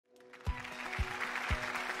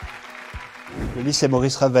Le lycée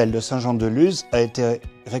Maurice Ravel de Saint-Jean-de-Luz a été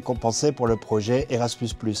récompensé pour le projet Erasmus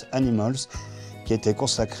Animals qui était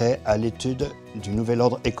consacré à l'étude du nouvel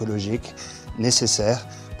ordre écologique nécessaire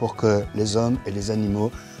pour que les hommes et les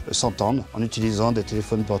animaux s'entendent en utilisant des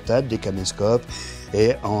téléphones portables, des caméscopes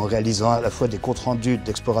et en réalisant à la fois des comptes rendus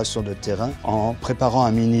d'exploration de terrain, en préparant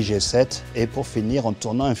un mini G7 et pour finir en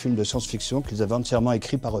tournant un film de science-fiction qu'ils avaient entièrement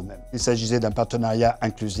écrit par eux-mêmes. Il s'agissait d'un partenariat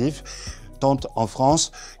inclusif. Tant en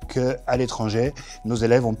France qu'à l'étranger, nos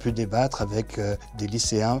élèves ont pu débattre avec des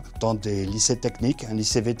lycéens dans des lycées techniques, un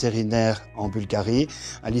lycée vétérinaire en Bulgarie,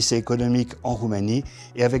 un lycée économique en Roumanie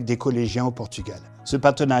et avec des collégiens au Portugal. Ce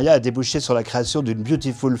partenariat a débouché sur la création d'une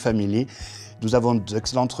Beautiful Family. Nous avons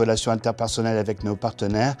d'excellentes relations interpersonnelles avec nos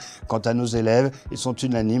partenaires. Quant à nos élèves, ils sont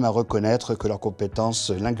unanimes à reconnaître que leurs compétences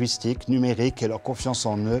linguistiques, numériques et leur confiance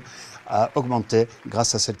en eux a augmenté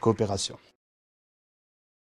grâce à cette coopération.